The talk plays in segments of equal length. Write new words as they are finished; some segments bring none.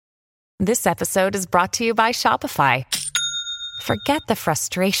This episode is brought to you by Shopify. Forget the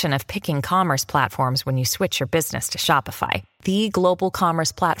frustration of picking commerce platforms when you switch your business to Shopify, the global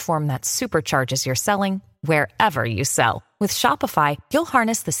commerce platform that supercharges your selling wherever you sell. With Shopify, you'll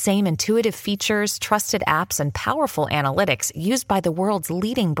harness the same intuitive features, trusted apps, and powerful analytics used by the world's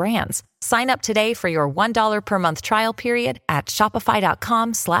leading brands. Sign up today for your $1 per month trial period at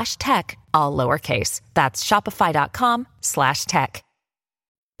shopify.com/tech, all lowercase. That's shopify.com/tech.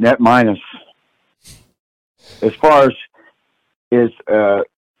 Net minus. As far as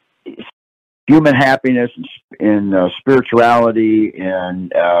human happiness and spirituality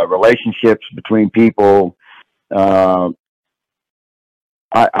and relationships between people, I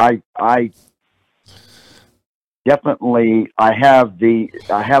definitely I have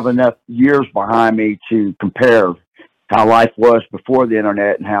enough years behind me to compare how life was before the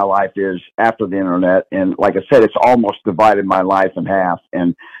internet and how life is after the internet. And like I said, it's almost divided my life in half.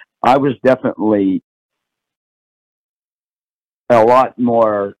 And I was definitely a lot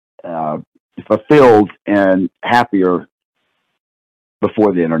more fulfilled and happier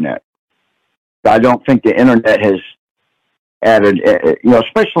before the internet. I don't think the internet has added,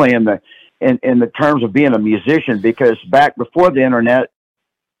 especially in the terms of being a musician, because back before the internet,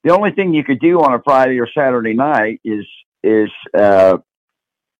 the only thing you could do on a Friday or Saturday night is there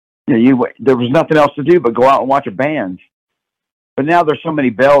was nothing else to do but go out and watch a band. But now there's so many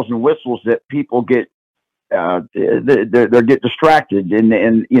bells and whistles that people get they get distracted,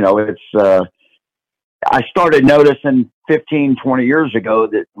 and it's I started noticing 15, 20 years ago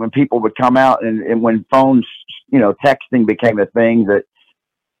that when people would come out and when phones, texting became a thing, that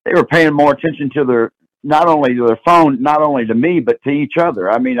they were paying more attention to not only to their phone, not only to me, but to each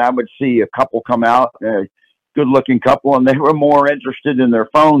other. I mean, I would see a couple come out, a good looking couple, and they were more interested in their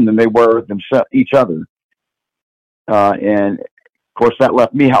phone than they were each other. And of course that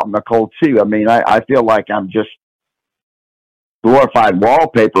left me out in the cold too. I mean, I feel like I'm just glorified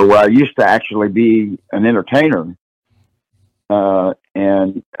wallpaper where I used to actually be an entertainer. No,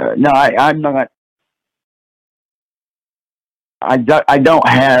 I'm not. I don't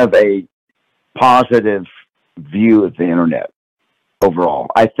have a positive view of the internet overall.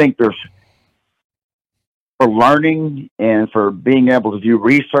 I think there's, for learning and for being able to do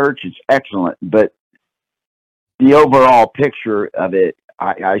research, it's excellent. But the overall picture of it,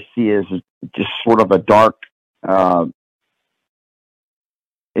 I see as just sort of a dark,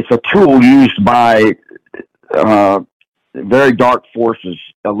 it's a tool used by very dark forces,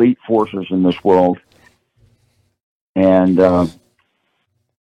 elite forces in this world. And I'm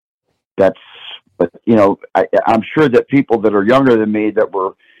sure that people that are younger than me that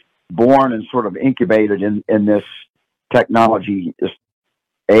were born and sort of incubated in this technology, this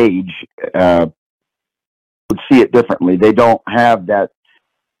age, would see it differently. They don't have that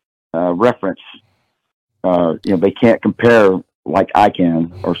reference. They can't compare like I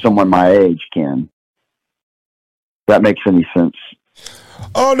can, or someone my age can. If that makes any sense.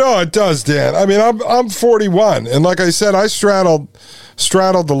 Oh no, it does, Dan. I mean, I'm 41, and like I said, I straddled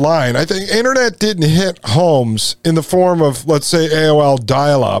the line. I think internet didn't hit homes in the form of, let's say, AOL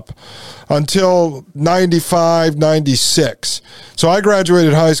dial-up until 95, 96. So I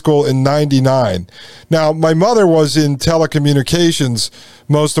graduated high school in 99. Now, my mother was in telecommunications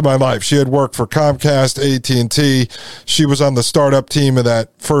most of my life. She had worked for Comcast, AT&T. She was on the startup team of that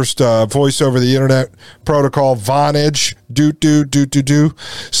first voice over the internet protocol, Vonage, do.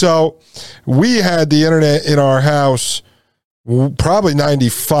 So we had the internet in our house probably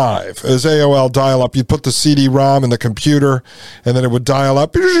 95. As AOL dial-up, you'd put the CD-ROM in the computer, and then it would dial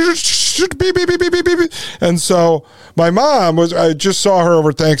up. And so my mom I just saw her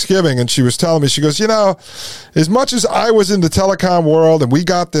over Thanksgiving, and she was telling me, she goes, as much as I was in the telecom world and we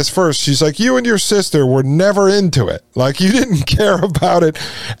got this first, she's like, you and your sister were never into it. Like, you didn't care about it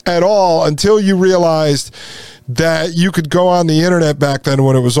at all until you realized that you could go on the internet back then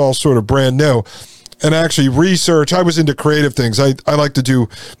when it was all sort of brand new and actually research. I was into creative things. I like to do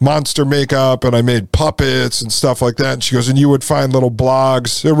monster makeup, and I made puppets and stuff like that. And she goes, and you would find little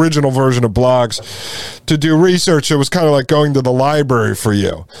blogs, the original version of blogs, to do research. It was kind of like going to the library for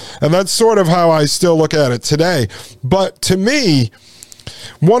you. And that's sort of how I still look at it today. But to me,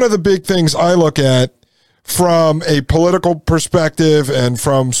 one of the big things I look at from a political perspective and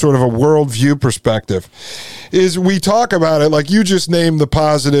from sort of a worldview perspective is we talk about it like you just named the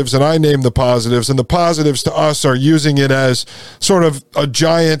positives and I named the positives, and the positives to us are using it as sort of a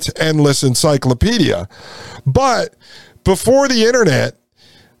giant endless encyclopedia. But before the internet,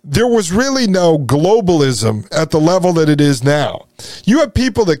 there was really no globalism at the level that it is now. You have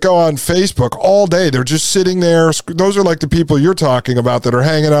people that go on Facebook all day. They're just sitting there. Those are like the people you're talking about that are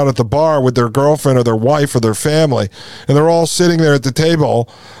hanging out at the bar with their girlfriend or their wife or their family. And they're all sitting there at the table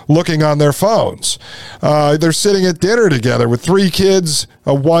looking on their phones. They're sitting at dinner together with 3 kids,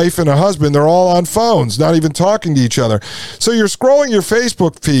 a wife, and a husband. They're all on phones, not even talking to each other. So you're scrolling your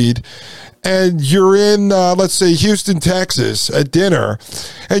Facebook feed, and you're in, let's say, Houston, Texas at dinner,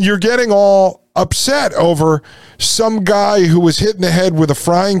 and you're getting all upset over some guy who was hit in the head with a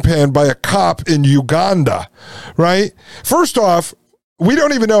frying pan by a cop in Uganda, right? First off, we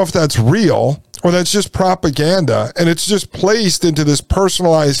don't even know if that's real or that's just propaganda, and it's just placed into this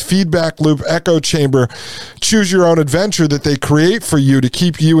personalized feedback loop echo chamber, choose your own adventure that they create for you to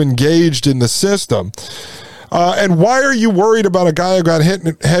keep you engaged in the system. And why are you worried about a guy who got hit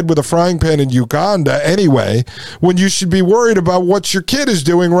in the head with a frying pan in Uganda anyway, when you should be worried about what your kid is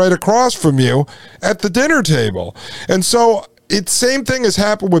doing right across from you at the dinner table? And so it's same thing has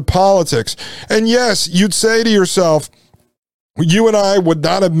happened with politics. And yes, you'd say to yourself, you and I would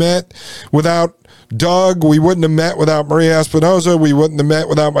not have met without Doug. We wouldn't have met without Maria Espinosa. We wouldn't have met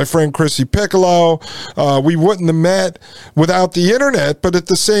without my friend Chrissy Piccolo. We wouldn't have met without the internet. But at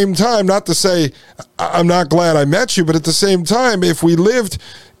the same time, not to say I'm not glad I met you, but at the same time, if we lived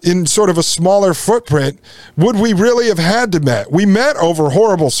in sort of a smaller footprint, would we really have had to met? We met over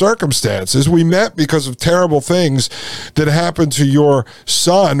horrible circumstances. We met because of terrible things that happened to your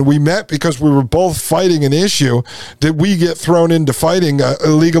son. We met because we were both fighting an issue that we get thrown into fighting,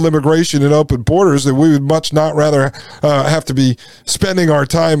 illegal immigration and open borders, that we would much not rather have to be spending our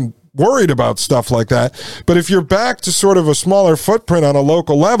time worried about stuff like that. But if you're back to sort of a smaller footprint on a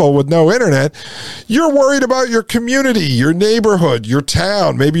local level with no internet, you're worried about your community, your neighborhood, your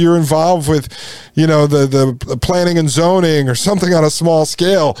town. Maybe you're involved with, the planning and zoning or something on a small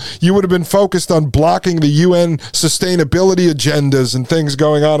scale. You would have been focused on blocking the UN sustainability agendas and things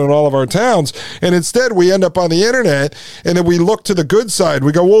going on in all of our towns. And instead we end up on the internet, and then we look to the good side.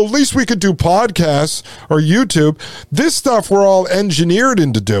 We go, well, at least we could do podcasts or YouTube. This stuff we're all engineered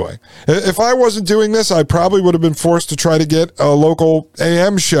into doing. If I wasn't doing this, I probably would have been forced to try to get a local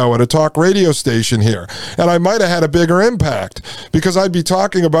AM show at a talk radio station here. And I might have had a bigger impact because I'd be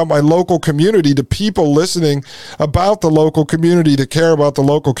talking about my local community to people listening about the local community to care about the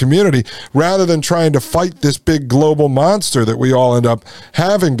local community, rather than trying to fight this big global monster that we all end up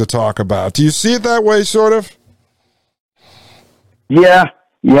having to talk about. Do you see it that way, sort of? Yeah.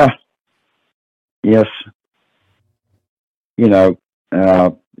 Yes.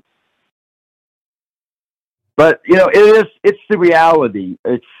 But it's the reality.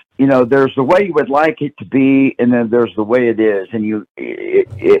 It's, there's the way you would like it to be, and then there's the way it is. And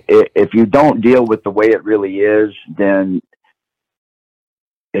if you don't deal with the way it really is, then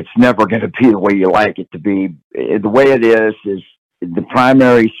it's never going to be the way you like it to be. The way it is the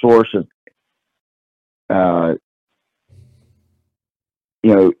primary source of,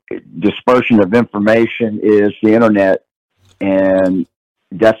 dispersion of information is the internet, and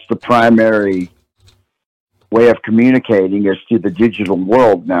that's the primary way of communicating is through the digital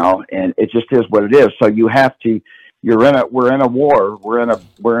world now, and it just is what it is. So we're in a war, we're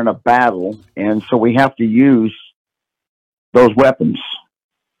in a battle, and so we have to use those weapons.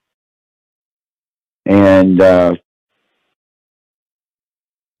 And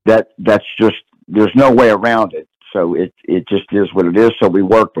that's just, there's no way around it. So it just is what it is. So we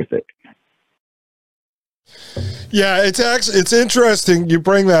work with it. Yeah, it's interesting you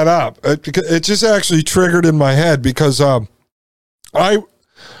bring that up. It just actually triggered in my head because so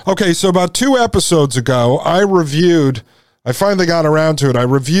about 2 episodes ago, I finally got around to it. I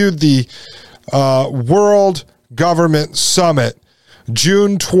reviewed the World Government Summit,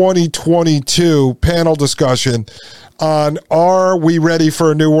 June 2022 panel discussion on Are We Ready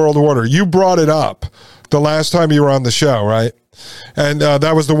for a New World Order? You brought it up the last time you were on the show, right? And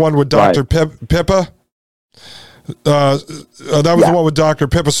that was the one with Dr. Pippa. That was the one with Dr.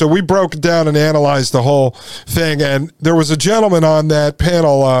 Pippa. So we broke it down and analyzed the whole thing. And there was a gentleman on that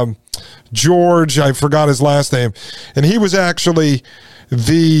panel, George, I forgot his last name, and he was actually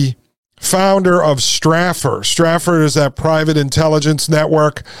the founder of Stratfor. Stratfor is that private intelligence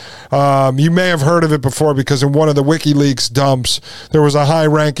network. You may have heard of it before because in one of the WikiLeaks dumps, there was a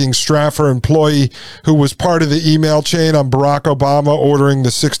high-ranking Stratfor employee who was part of the email chain on Barack Obama ordering the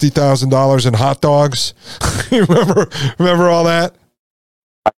 $60,000 in hot dogs. You remember all that?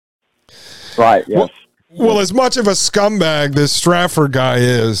 Right, yes. Well, as much of a scumbag this Stratfor guy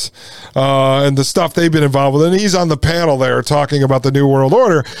is, and the stuff they've been involved with, and he's on the panel there talking about the New World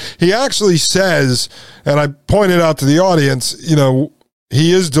Order, he actually says, and I pointed out to the audience,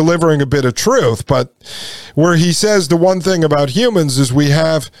 he is delivering a bit of truth, but where he says the one thing about humans is we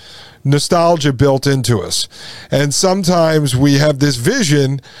have nostalgia built into us. And sometimes we have this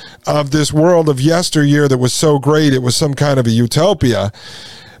vision of this world of yesteryear that was so great, it was some kind of a utopia.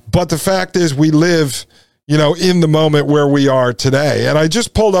 But the fact is we live, in the moment where we are today. And I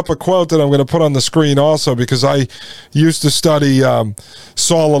just pulled up a quote that I'm going to put on the screen also, because I used to study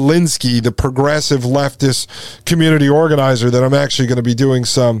Saul Alinsky, the progressive leftist community organizer, that I'm actually going to be doing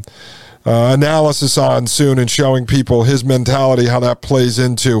some analysis on soon and showing people his mentality, how that plays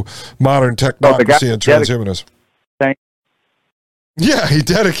into modern technocracy and transhumanism. Yeah, he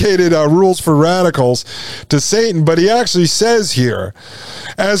dedicated Rules for Radicals to Satan, but he actually says here,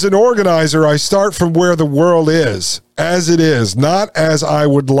 as an organizer, I start from where the world is, as it is, not as I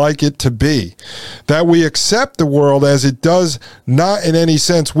would like it to be. That we accept the world as it does not in any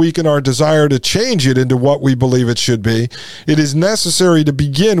sense weaken our desire to change it into what we believe it should be. It is necessary to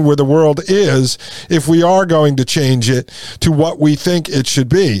begin where the world is if we are going to change it to what we think it should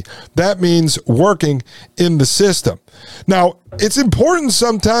be. That means working in the system. Now, it's important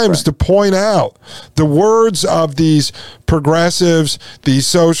sometimes to point out the words of these progressives, these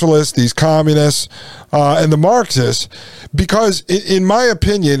socialists, these communists, and the Marxists, because in my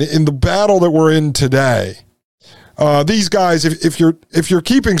opinion, in the battle that we're in today, these guys, if you're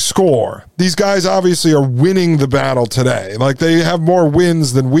keeping score, these guys obviously are winning the battle today. Like, they have more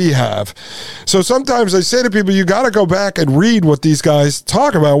wins than we have. So sometimes I say to people, you got to go back and read what these guys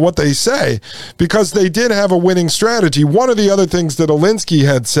talk about, what they say, because they did have a winning strategy. One of the other things that Alinsky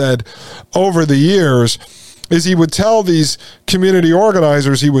had said over the years is he would tell these community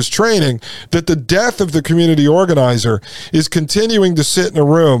organizers he was training that the death of the community organizer is continuing to sit in a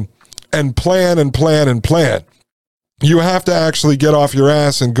room and plan and plan and plan. You have to actually get off your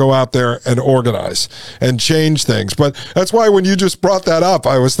ass and go out there and organize and change things. But that's why when you just brought that up,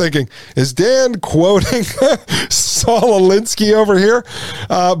 I was thinking, is Dan quoting Saul Alinsky over here?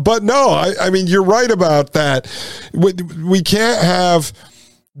 But no, I mean, you're right about that. We can't have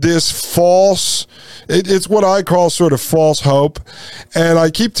this false, it's what I call sort of false hope. And I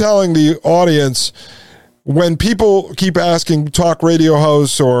keep telling the audience, when people keep asking talk radio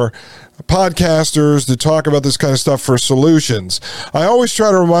hosts or podcasters to talk about this kind of stuff for solutions, I always try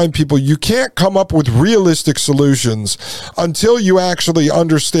to remind people you can't come up with realistic solutions until you actually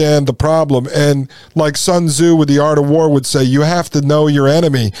understand the problem. And like Sun Tzu with The Art of War would say, you have to know your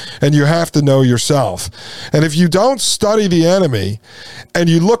enemy and you have to know yourself. And if you don't study the enemy and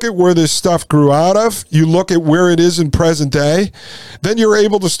you look at where this stuff grew out of, you look at where it is in present day, then you're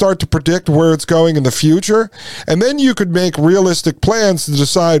able to start to predict where it's going in the future. And then you could make realistic plans to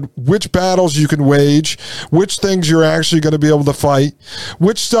decide which battles you can wage, which things you're actually going to be able to fight,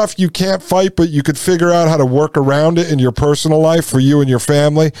 which stuff you can't fight, but you could figure out how to work around it in your personal life for you and your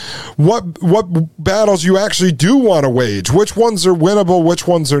family, what battles you actually do want to wage, which ones are winnable, which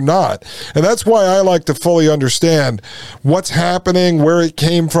ones are not. And that's why I like to fully understand what's happening, where it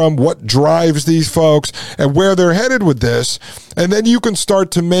came from, what drives these folks, and where they're headed with this. And then you can start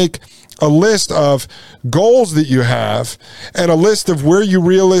to make a list of goals that you have and a list of where you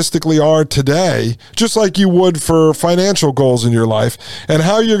realistically are today, just like you would for financial goals in your life, and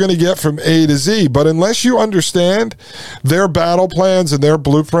how you're going to get from A to Z. But unless you understand their battle plans and their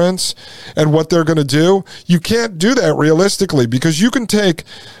blueprints and what they're going to do, you can't do that realistically, because you can take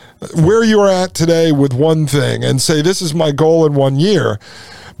where you are at today with one thing and say, this is my goal in 1 year.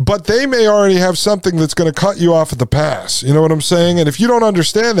 But they may already have something that's going to cut you off at the pass. You know what I'm saying? And if you don't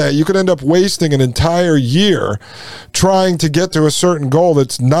understand that, you could end up wasting an entire year trying to get to a certain goal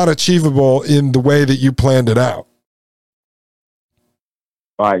that's not achievable in the way that you planned it out.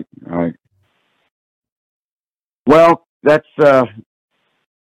 Right. Well, that's,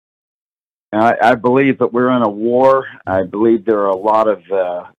 I believe that we're in a war. I believe there are a lot of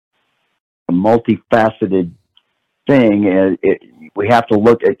multifaceted thing. We have to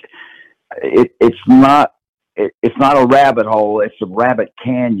look at it. It's not a rabbit hole. It's a rabbit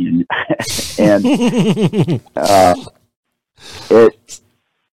canyon, and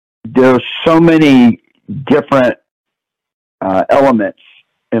there's so many different elements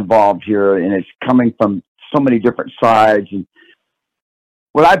involved here, and it's coming from so many different sides. And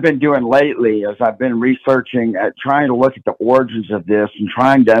what I've been doing lately is I've been researching, trying to look at the origins of this and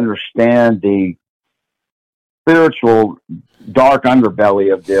trying to understand the spiritual dark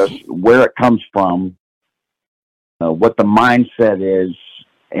underbelly of this, where it comes from, what the mindset is,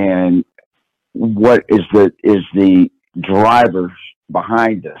 and what is the drivers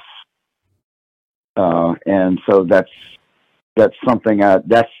behind this. And so that's something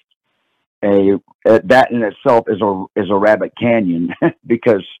that's that in itself is a rabbit canyon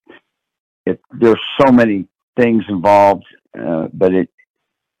because there's so many things involved, but it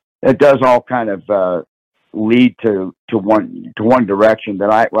does all kind of lead to one direction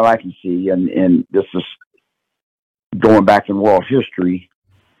that I can see, and this is going back in world history,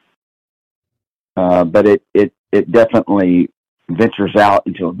 but it definitely ventures out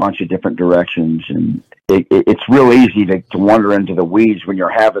into a bunch of different directions, and it's real easy to wander into the weeds when you're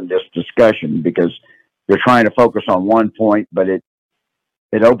having this discussion because you're trying to focus on one point, but it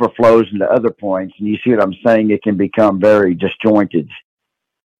overflows into other points, and you see what I'm saying? It can become very disjointed.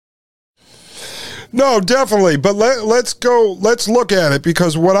 No, definitely. But let's look at it,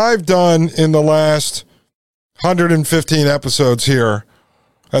 because what I've done in the last 115 episodes here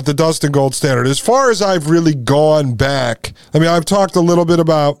at the Dustin Gold Standard, as far as I've really gone back, I mean, I've talked a little bit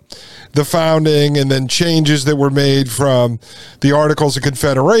about the founding and then changes that were made from the Articles of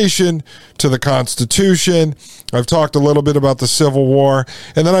Confederation to the Constitution. I've talked a little bit about the Civil War,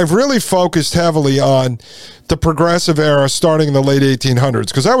 and then I've really focused heavily on the progressive era starting in the late 1800s,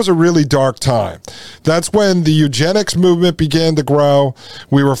 because that was a really dark time. That's when the eugenics movement began to grow.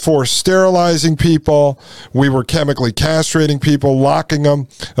 We were forced sterilizing people. We were chemically castrating people, locking them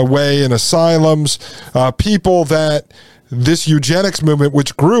away in asylums. People that this eugenics movement,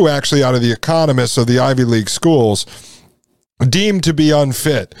 which grew actually out of the economists of the Ivy League schools, deemed to be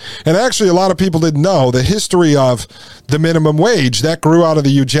unfit. And actually, a lot of people didn't know the history of the minimum wage. That grew out of the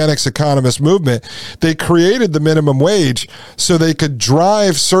eugenics economist movement. They created the minimum wage so they could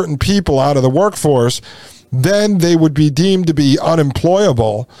drive certain people out of the workforce. Then they would be deemed to be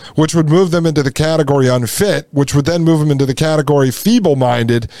unemployable, which would move them into the category unfit, which would then move them into the category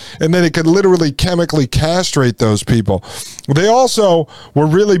feeble-minded, and then it could literally chemically castrate those people. They also were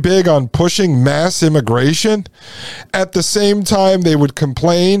really big on pushing mass immigration. At the same time, they would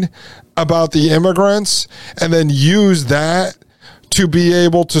complain about the immigrants and then use that to be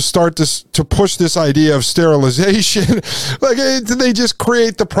able to start to push this idea of sterilization. Like, they just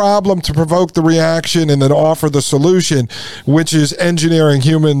create the problem to provoke the reaction and then offer the solution, which is engineering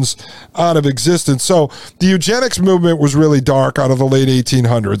humans out of existence. So the eugenics movement was really dark out of the late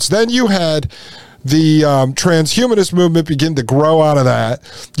 1800s. Then you had the transhumanist movement begin to grow out of that.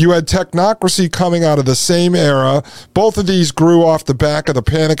 You had technocracy coming out of the same era. Both of these grew off the back of the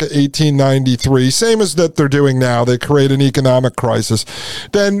Panic of 1893, same as that they're doing now. They create an economic crisis.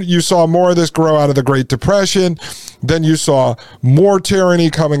 Then you saw more of this grow out of the Great Depression. Then you saw more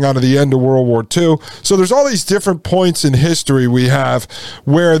tyranny coming out of the end of World War II. So there's all these different points in history we have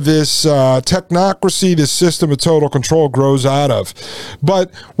where this technocracy, this system of total control, grows out of.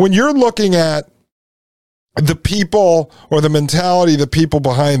 But when you're looking at the people or the mentality of the people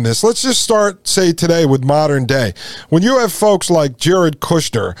behind this, let's just start, say, today with modern day. When you have folks like Jared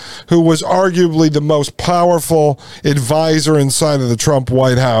Kushner, who was arguably the most powerful advisor inside of the Trump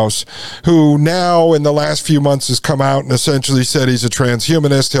White House, who now in the last few months has come out and essentially said he's a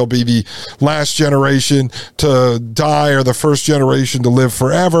transhumanist. He'll be the last generation to die or the first generation to live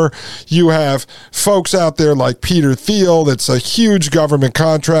forever. You have folks out there like Peter Thiel, that's a huge government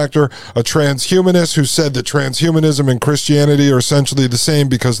contractor, a transhumanist, who said that transhumanism and Christianity are essentially the same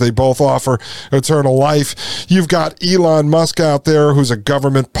because they both offer eternal life. You've got Elon Musk out there, who's a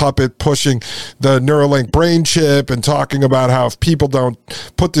government puppet pushing the Neuralink brain chip and talking about how if people don't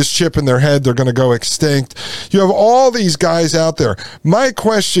put this chip in their head, they're going to go extinct. You have all these guys out there. My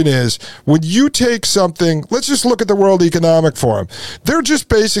question is, would you take something, let's just look at the World Economic Forum. They're just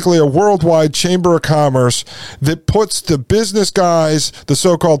basically a worldwide chamber of commerce that puts the business guys, the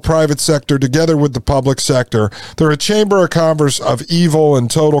so-called private sector, together with the public sector. They're a chamber of commerce of evil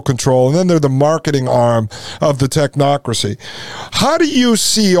and total control, and then they're the marketing arm of the technocracy. How do you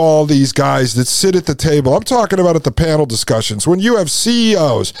see all these guys that sit at the table? I'm talking about at the panel discussions, when you have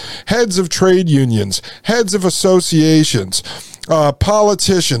CEOs, heads of trade unions, heads of associations,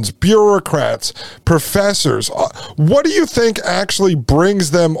 politicians, bureaucrats, professors. What do you think actually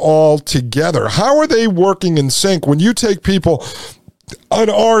brings them all together? How are they working in sync when you take people on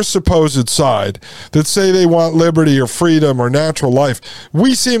our supposed side that say they want liberty or freedom or natural life?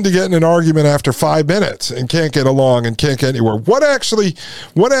 We seem to get in an argument after 5 minutes and can't get along and can't get anywhere. What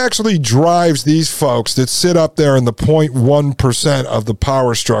actually drives these folks that sit up there in the 0.1% of the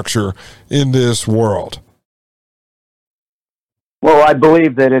power structure in this world? Well, I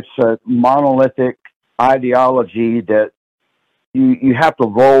believe that it's a monolithic ideology that you have to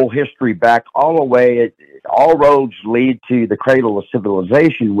roll history back all the way. All roads lead to the cradle of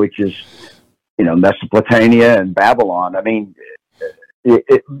civilization, which is, Mesopotamia and Babylon. I mean,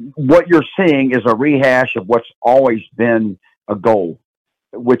 what you're seeing is a rehash of what's always been a goal,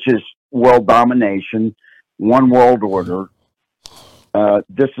 which is world domination, one world order.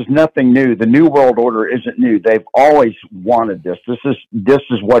 This is nothing new. The New World Order isn't new. They've always wanted this. This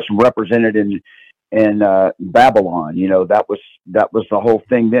is what's represented in Babylon. You know, that was the whole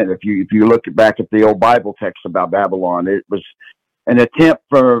thing then. If you look back at the old Bible text about Babylon, it was an attempt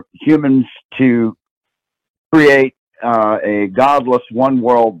for humans to create a godless one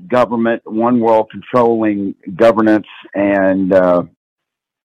world government, one world controlling governance, and of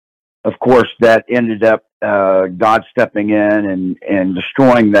course that ended up God stepping in and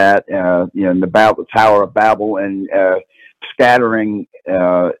destroying that, in the Tower of Babel, and scattering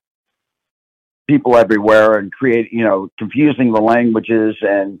people everywhere and confusing the languages,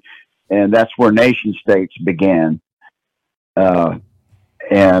 and that's where nation states began. And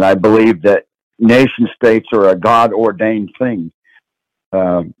I believe that nation states are a God-ordained thing.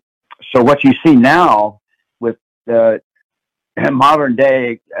 So what you see now with modern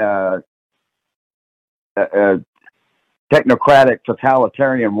day technocratic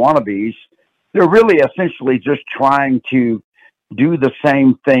totalitarian wannabes, they're really essentially just trying to do the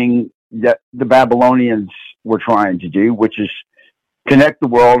same thing that the Babylonians were trying to do, which is connect the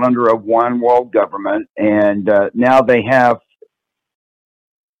world under a one world government. And now they have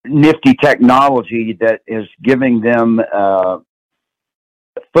nifty technology that is giving them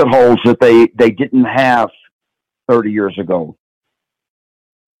footholds that they didn't have 30 years ago.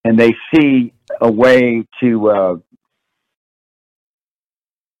 And they see a way to,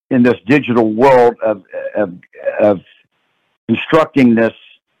 in this digital world of constructing this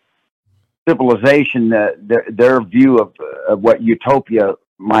civilization, their view of what utopia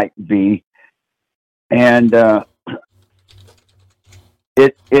might be. And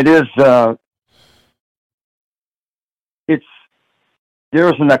it is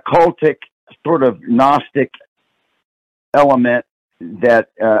there's an occultic sort of Gnostic element that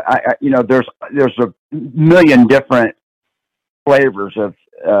there's a million different flavors of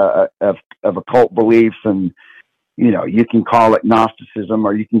occult beliefs, and you can call it Gnosticism,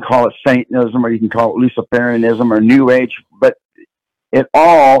 or you can call it Satanism, or you can call it Luciferianism or New Age, but it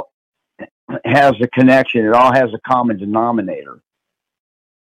all has a connection. It all has a common denominator.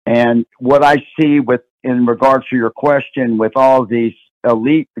 And what I see in regards to your question, with all these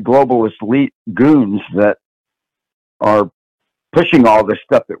globalist elite goons that are pushing all this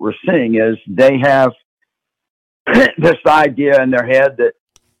stuff that we're seeing, is they have this idea in their head that,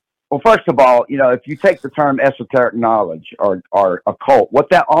 well, first of all, if you take the term esoteric knowledge or occult,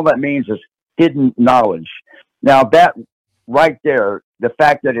 all that means is hidden knowledge. Now that right there, the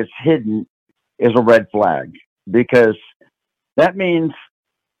fact that it's hidden is a red flag, because that means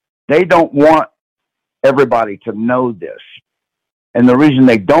they don't want everybody to know this. And the reason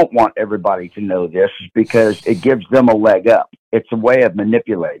they don't want everybody to know this is because it gives them a leg up. It's a way of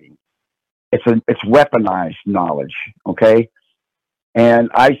manipulating. It's weaponized knowledge, okay? And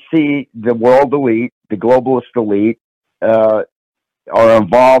I see the world elite, the globalist elite, are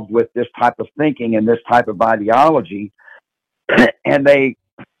involved with this type of thinking and this type of ideology, and they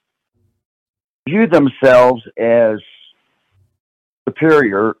view themselves as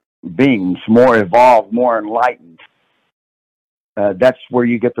superior beings, more evolved, more enlightened. That's where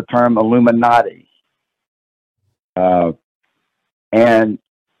you get the term Illuminati. And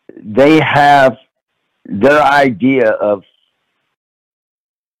they have their idea of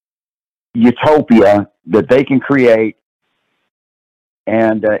utopia that they can create.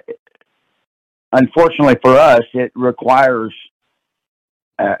 And unfortunately for us, it requires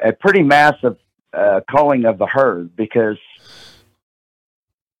a pretty massive culling of the herd, because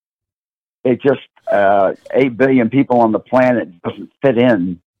it just 8 billion people on the planet doesn't fit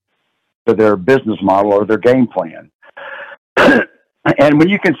in to their business model or their game plan. And when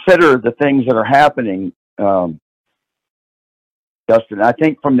you consider the things that are happening, Dustin, I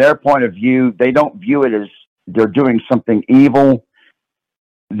think from their point of view, they don't view it as they're doing something evil.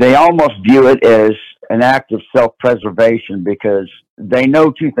 They almost view it as an act of self-preservation, because they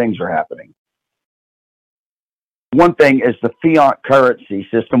know two things are happening. One thing is the fiat currency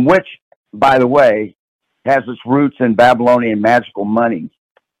system, which, by the way, has its roots in Babylonian magical money.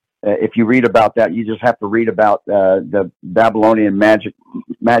 If you read about that, you just have to read about the Babylonian magic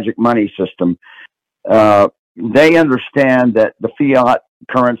money system. They understand that the fiat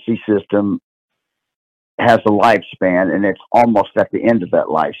currency system has a lifespan, and it's almost at the end of that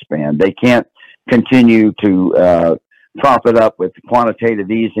lifespan. They can't continue to prop it up with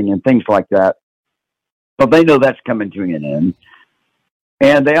quantitative easing and things like that. So they know that's coming to an end.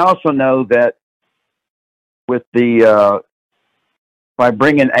 And they also know that with by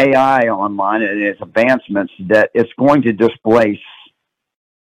bringing AI online and its advancements, that it's going to displace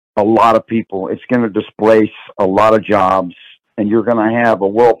a lot of people. It's going to displace a lot of jobs, and you're going to have a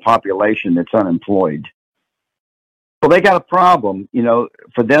world population that's unemployed. So they got a problem,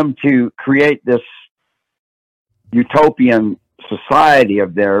 for them to create this utopian society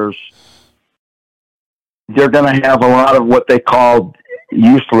of theirs. They're going to have a lot of what they call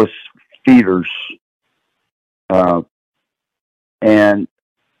useless feeders, and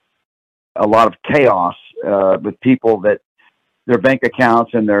a lot of chaos with people that their bank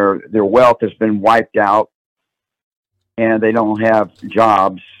accounts and their wealth has been wiped out, and they don't have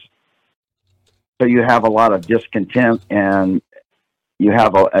jobs. So you have a lot of discontent, and you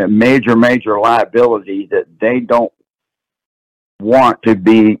have a major liability that they don't want to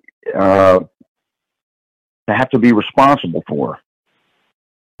be to have to be responsible for,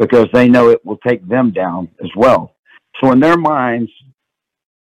 because they know it will take them down as well. So in their minds,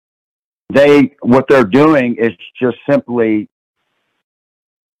 what they're doing is just simply,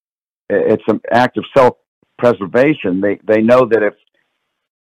 it's an act of self-preservation. They know that if,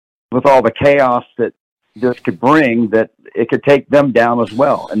 with all the chaos that this could bring, that it could take them down as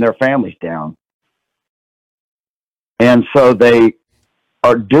well and their families down. And so they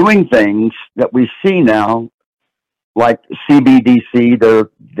are doing things that we see now, like CBDC.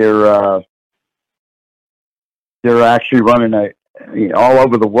 They're actually running all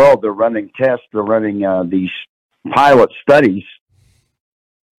over the world. They're running tests. They're running these pilot studies.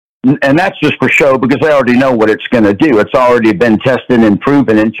 And that's just for show, because they already know what it's going to do. It's already been tested and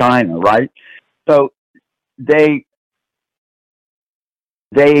proven in China, right? So they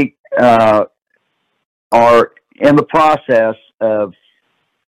are in the process of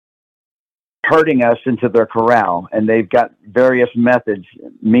herding us into their corral, and they've got various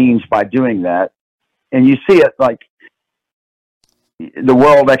means by doing that. And you see it, like the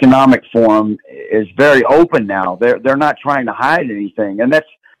World Economic Forum is very open now. They're not trying to hide anything, and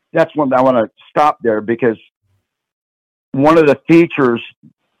that's one I want to stop there, because one of the features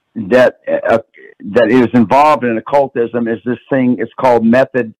that is involved in occultism is this thing. It's called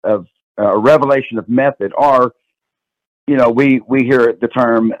revelation of method, or we hear the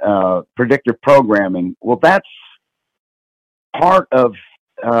term predictive programming. Well, that's part of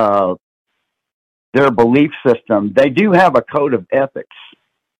their belief system. They do have a code of ethics,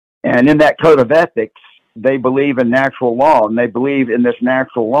 and in that code of ethics, they believe in natural law, and they believe in this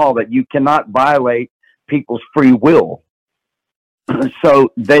natural law that you cannot violate people's free will.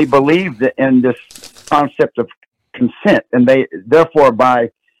 So they believe that in this concept of consent, and they therefore,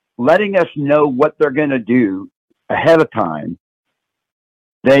 by letting us know what they're going to do ahead of time,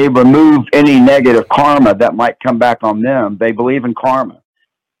 they remove any negative karma that might come back on them. They believe in karma.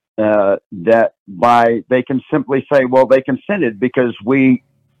 They can simply say, well, they consented because we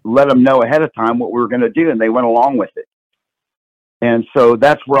let them know ahead of time what we were going to do, and they went along with it. And so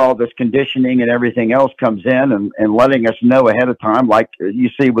that's where all this conditioning and everything else comes in, and letting us know ahead of time, like you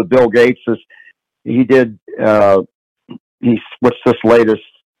see with Bill Gates. He did, what's this latest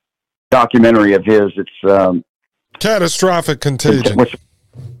documentary of his? It's Catastrophic Contagion.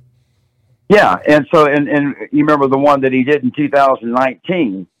 Yeah, and so and you remember the one that he did in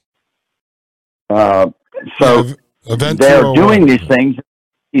 2019. They're doing these things.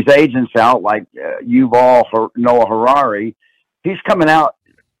 These agents out, like Yuval Noah Harari, he's coming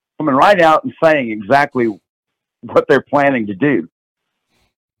right out and saying exactly what they're planning to do,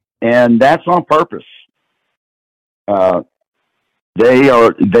 and that's on purpose. They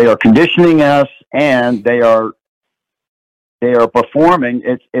are conditioning us, and they are performing.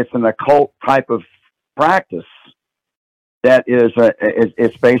 It's an occult type of practice that is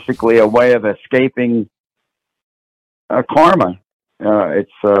it's basically a way of escaping karma.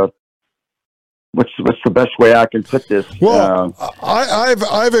 What's the best way I can put this? Well,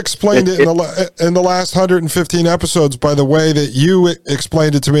 I've explained it in the last 115 episodes by the way that you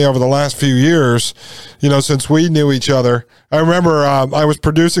explained it to me over the last few years. Since we knew each other. I remember I was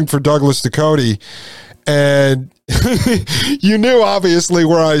producing for Douglas Ducote, and you knew obviously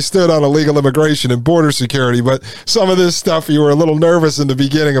where I stood on illegal immigration and border security, but some of this stuff you were a little nervous in the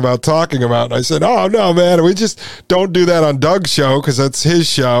beginning about talking about. And I said, oh, no, man, we just don't do that on Doug's show because that's his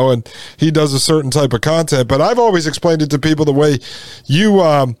show and he does a certain type of content. But I've always explained it to people the way you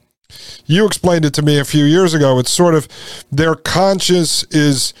explained it to me a few years ago. It's sort of their conscience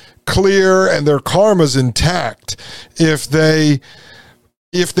is clear and their karma's intact. If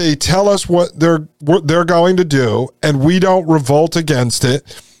they tell us what they're going to do and we don't revolt against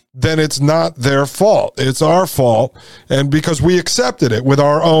it, then it's not their fault. It's our fault. And because we accepted it with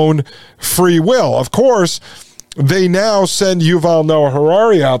our own free will. Of course, they now send Yuval Noah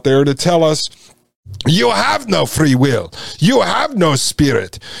Harari out there to tell us You have no free will. You have no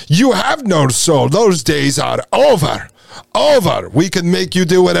spirit. You have no soul. Those days are over. Over. We can make you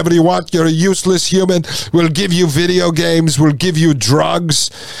do whatever you want. You're a useless human. We'll give you video games. We'll give you drugs.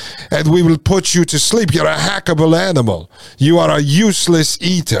 And we will put you to sleep. You're a hackable animal. You are a useless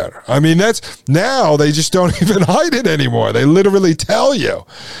eater. I mean, that's now they just don't even hide it anymore. They literally tell you.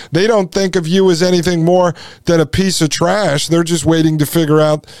 They don't think of you as anything more than a piece of trash. They're just waiting to figure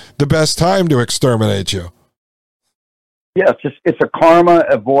out the best time to exterminate you. Yeah, it's a karma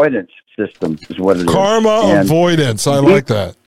avoidance system is what it is. Karma avoidance. I like that.